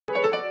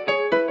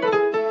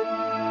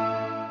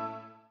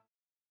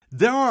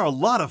There are a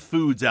lot of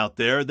foods out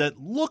there that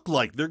look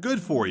like they're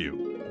good for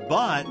you,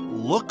 but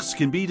looks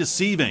can be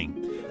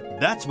deceiving.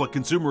 That's what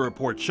Consumer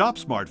Reports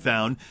ShopSmart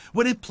found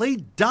when it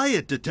played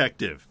Diet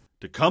Detective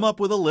to come up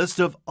with a list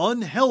of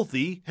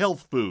unhealthy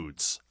health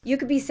foods. You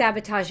could be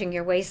sabotaging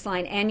your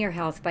waistline and your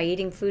health by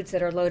eating foods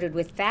that are loaded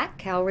with fat,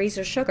 calories,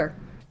 or sugar.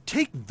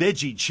 Take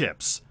veggie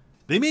chips.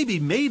 They may be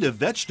made of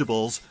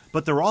vegetables,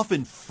 but they're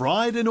often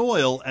fried in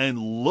oil and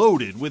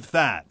loaded with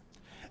fat.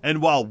 And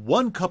while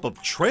 1 cup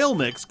of trail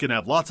mix can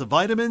have lots of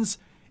vitamins,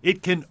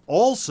 it can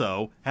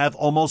also have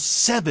almost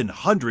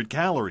 700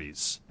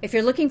 calories. If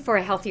you're looking for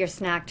a healthier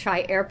snack,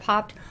 try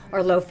air-popped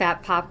or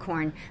low-fat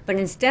popcorn. But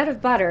instead of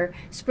butter,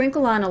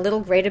 sprinkle on a little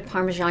grated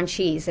Parmesan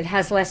cheese. It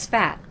has less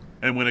fat.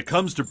 And when it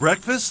comes to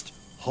breakfast,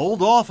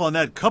 hold off on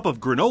that cup of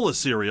granola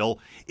cereal.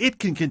 It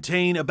can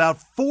contain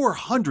about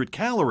 400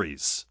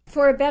 calories.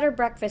 For a better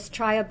breakfast,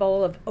 try a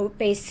bowl of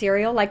oat-based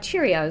cereal like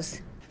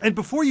Cheerios. And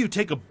before you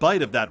take a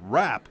bite of that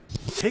wrap,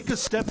 take a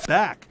step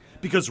back,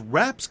 because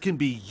wraps can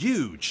be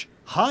huge,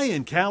 high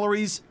in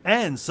calories,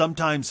 and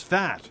sometimes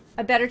fat.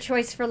 A better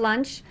choice for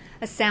lunch?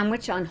 A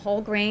sandwich on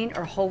whole grain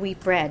or whole wheat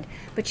bread.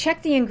 But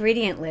check the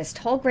ingredient list.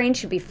 Whole grain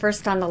should be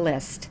first on the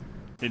list.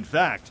 In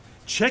fact,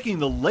 checking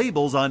the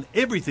labels on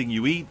everything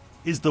you eat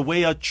is the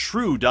way a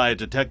true diet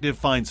detective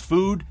finds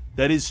food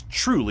that is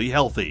truly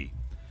healthy.